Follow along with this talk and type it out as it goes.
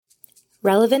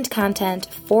Relevant content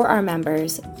for our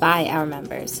members by our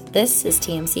members. This is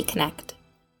TMC Connect.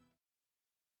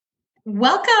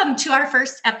 Welcome to our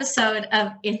first episode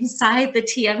of Inside the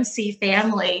TMC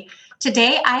Family.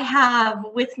 Today I have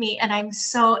with me, and I'm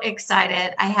so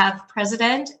excited, I have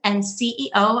President and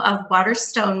CEO of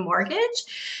Waterstone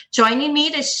Mortgage joining me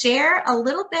to share a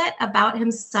little bit about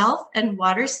himself and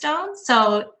Waterstone.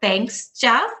 So thanks,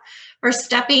 Jeff, for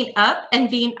stepping up and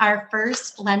being our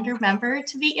first lender member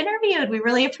to be interviewed. We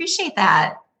really appreciate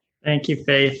that. Thank you,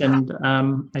 Faith. And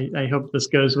I hope this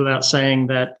goes without saying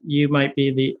that you might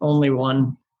be the only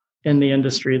one in the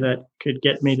industry that could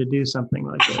get me to do something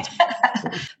like this.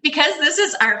 Because this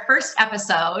is our first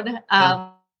episode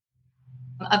of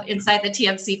Inside the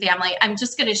TMC Family, I'm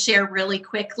just going to share really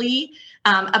quickly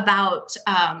about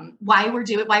why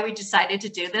we decided to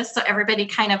do this, so everybody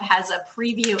kind of has a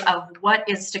preview of what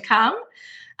is to come.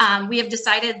 We have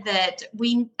decided that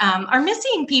we are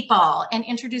missing people and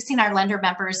introducing our lender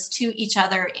members to each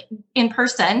other in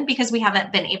person because we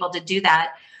haven't been able to do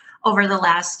that over the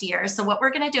last year. So what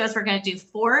we're going to do is we're going to do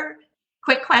 4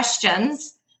 quick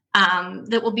questions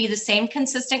that will be the same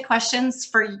consistent questions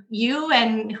for you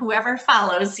and whoever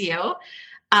follows you.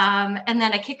 And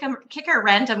then a kicker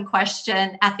random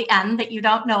question at the end that you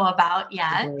don't know about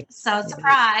yet. So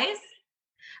surprise.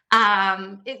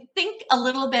 Think a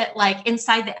little bit like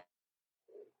inside the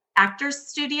actor's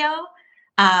studio.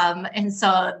 And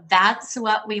so that's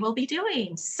what we will be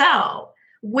doing. So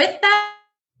with that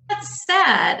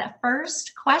said,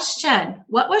 first question,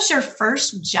 what was your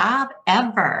first job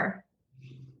ever?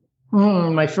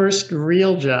 My first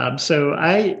real job. So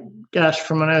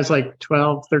from when I was like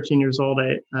 12, 13 years old,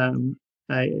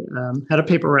 I had a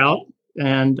paper route,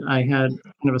 and I had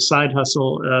kind of a side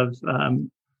hustle of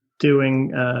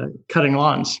doing cutting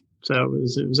lawns. So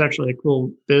it was actually a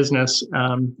cool business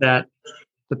that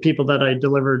the people that I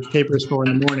delivered papers for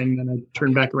in the morning, then I'd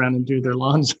turn back around and do their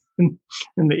lawns in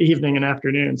the evening and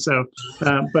afternoon. So,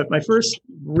 but my first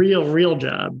real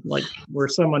job, like where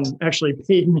someone actually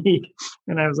paid me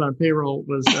and I was on payroll,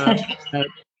 was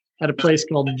at a place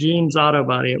called Gene's Auto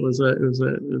Body. It was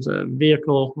a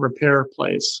vehicle repair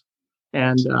place,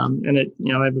 and it,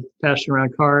 I have a passion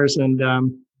around cars, and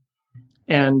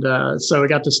so I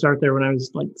got to start there when I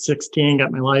was like 16,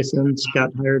 got my license,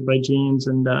 got hired by Gene's.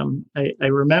 And I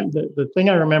remember the thing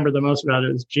I remember the most about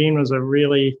it is Gene was a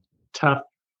really tough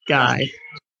guy.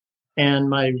 And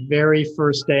my very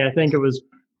first day, I think it was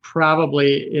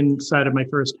probably inside of my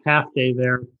first half day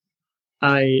there,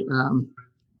 I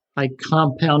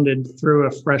compounded through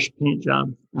a fresh paint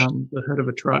job on the hood of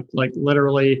a truck, like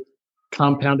literally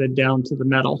compounded down to the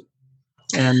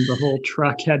he and the whole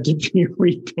truck had to be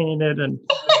repainted, and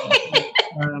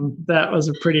that was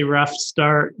a pretty rough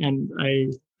start. And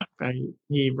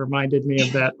he reminded me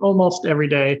of that almost every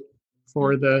day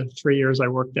for the 3 years I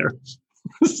worked there.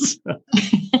 So.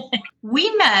 We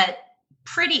met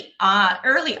pretty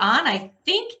early on, I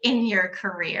think, in your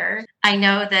career. I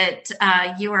know that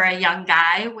you were a young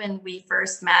guy when we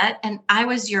first met, and I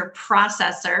was your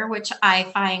processor, which I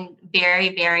find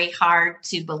very, very hard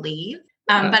to believe.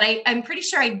 But I'm pretty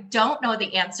sure I don't know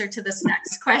the answer to this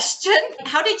next question.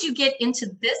 How did you get into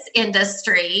this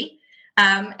industry?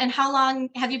 And how long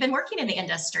have you been working in the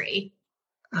industry?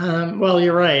 Well,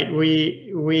 you're right.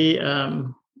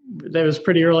 That was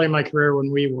pretty early in my career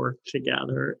when we worked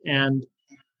together. And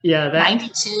yeah,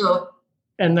 92.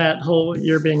 And that whole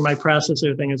you're being my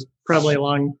processor thing is probably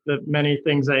along the many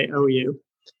things I owe you.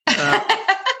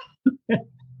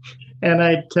 And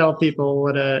I tell people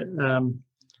what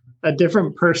a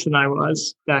different person I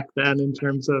was back then in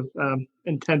terms of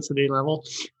intensity level.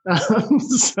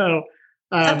 Something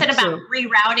about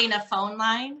rerouting a phone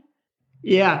line.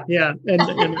 Yeah. And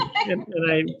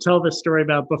I tell this story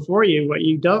about before you. What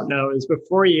you don't know is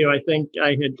before you, I think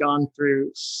I had gone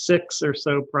through 6 or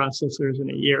so processors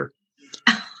in a year.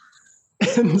 I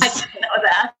didn't know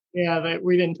that. Yeah,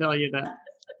 we didn't tell you that.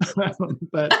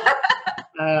 But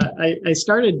I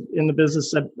started in the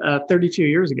business 32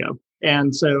 years ago.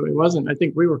 And so it wasn't, I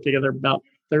think we worked together about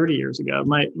 30 years ago.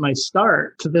 My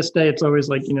start to this day, it's always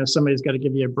like, somebody's got to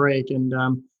give you a break. And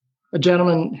a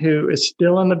gentleman who is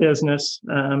still in the business,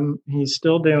 he's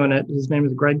still doing it. His name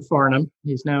is Greg Farnham.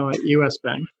 He's now at US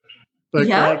Bank. But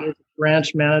Greg is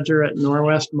branch manager at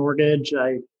Norwest Mortgage.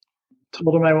 I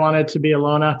told him I wanted to be a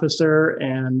loan officer,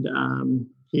 and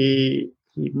he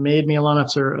made me a loan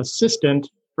officer assistant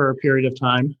for a period of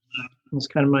time. It was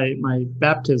kind of my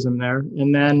baptism there.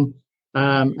 And then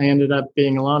I ended up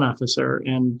being a loan officer.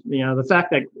 And, the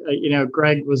fact that,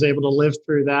 Greg was able to live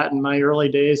through that in my early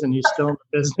days and he's still in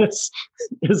the business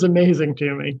is amazing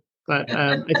to me. But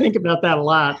I think about that a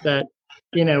lot, that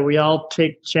we all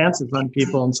take chances on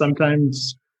people, and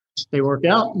sometimes they work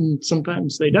out and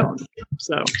sometimes they don't.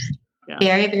 So, yeah.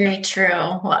 Very, very true.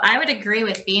 Well, I would agree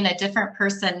with being a different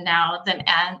person now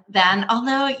than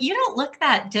although you don't look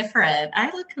that different. I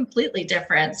look completely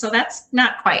different. So that's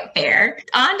not quite fair.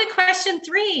 On to question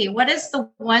 3. What is the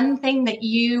one thing that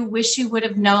you wish you would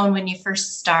have known when you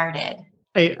first started?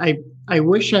 I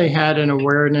wish I had an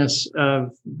awareness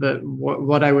of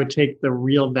what I would take the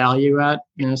real value at.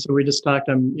 So we just talked,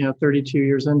 I'm 32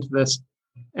 years into this.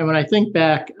 And when I think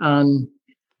back on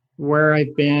where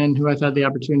I've been, who I've had the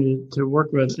opportunity to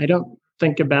work with, I don't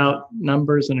think about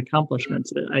numbers and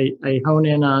accomplishments. I hone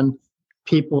in on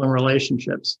people and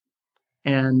relationships,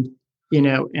 and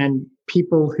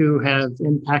people who have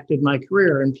impacted my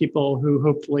career, and people who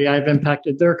hopefully I've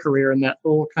impacted their career, and that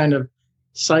whole kind of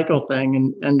cycle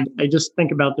thing. And I just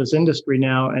think about this industry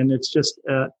now, and it's just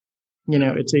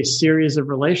it's a series of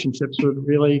relationships with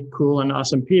really cool and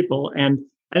awesome people. And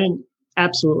I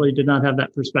absolutely did not have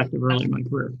that perspective early in my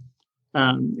career.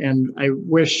 And I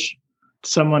wish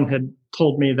someone had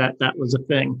told me that was a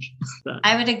thing.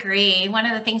 I would agree. One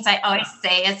of the things I always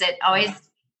say is it always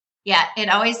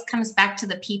comes back to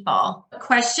the people.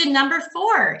 Question number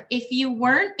 4, if you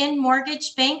weren't in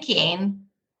mortgage banking,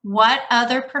 what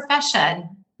other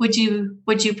profession would you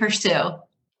pursue?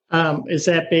 Is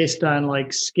that based on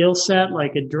like skill set,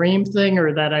 like a dream thing,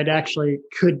 or that I'd actually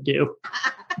could do?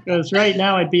 Because right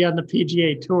now I'd be on the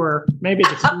PGA Tour, maybe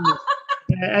the senior.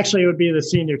 Actually, it would be the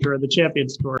senior tour, the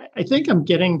Champions Tour. I think I'm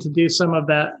getting to do some of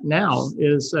that now.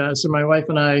 So my wife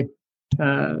and I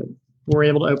were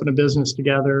able to open a business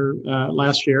together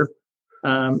last year,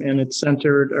 and it's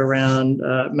centered around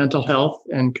mental health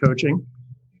and coaching.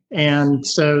 And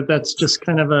so that's just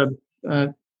kind of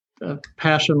a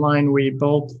passion line we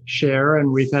both share,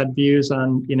 and we've had views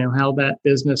on how that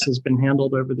business has been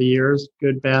handled over the years,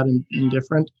 good, bad, and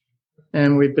indifferent.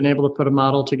 And we've been able to put a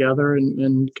model together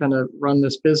and kind of run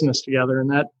this business together. And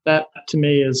that to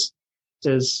me is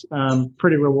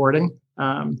pretty rewarding.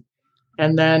 And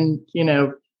then,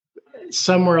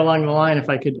 somewhere along the line, if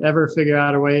I could ever figure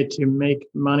out a way to make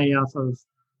money off of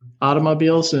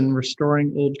automobiles and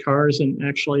restoring old cars and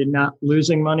actually not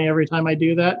losing money every time I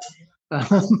do that,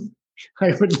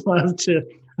 I would love to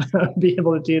be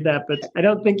able to do that. But I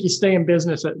don't think you stay in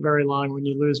business very long when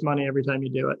you lose money every time you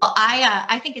do it. Well,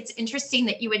 I think it's interesting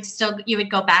that you would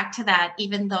go back to that,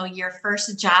 even though your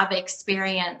first job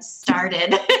experience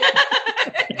started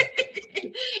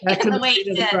in the way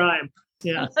it did. Crime.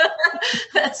 Yeah.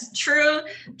 That's true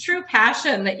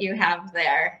passion that you have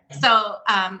there. So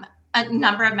a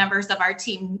number of members of our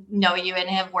team know you and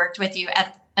have worked with you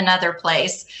at another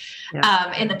place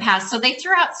in the past. So they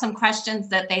threw out some questions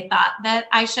that they thought that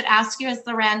I should ask you as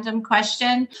the random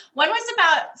question. One was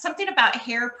about something about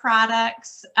hair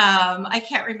products. I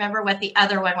can't remember what the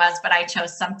other one was, but I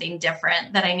chose something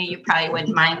different that I knew you probably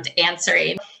wouldn't mind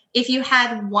answering. If you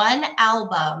had one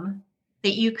album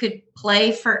that you could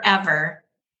play forever,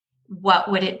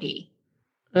 what would it be?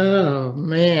 Oh,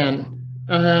 man.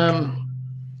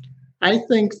 I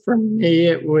think for me,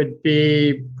 it would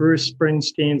be Bruce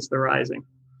Springsteen's The Rising.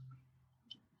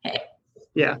 Okay.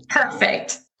 Yeah.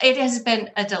 Perfect. It has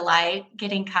been a delight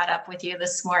getting caught up with you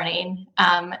this morning.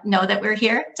 Know that we're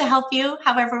here to help you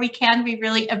however we can. We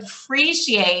really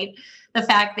appreciate the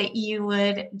fact that you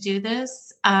would do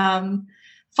this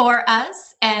for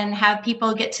us and have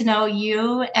people get to know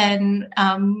you and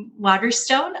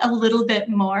Waterstone a little bit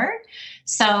more.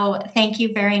 So thank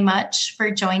you very much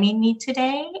for joining me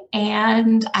today,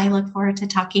 and I look forward to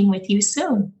talking with you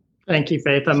soon. Thank you,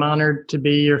 Faith. I'm honored to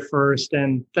be your first,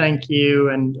 and thank you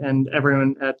and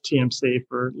everyone at TMC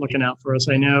for looking out for us.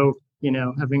 I know,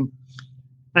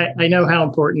 I know how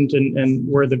important and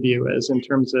where the view is in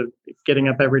terms of getting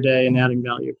up every day and adding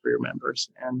value for your members.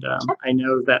 And I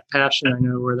know that passion, I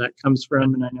know where that comes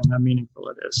from, and I know how meaningful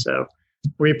it is. So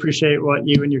we appreciate what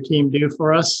you and your team do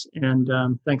for us. And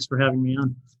thanks for having me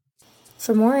on.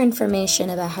 For more information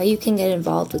about how you can get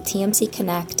involved with TMC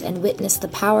Connect and witness the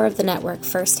power of the network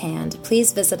firsthand,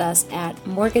 please visit us at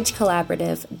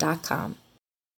mortgagecollaborative.com.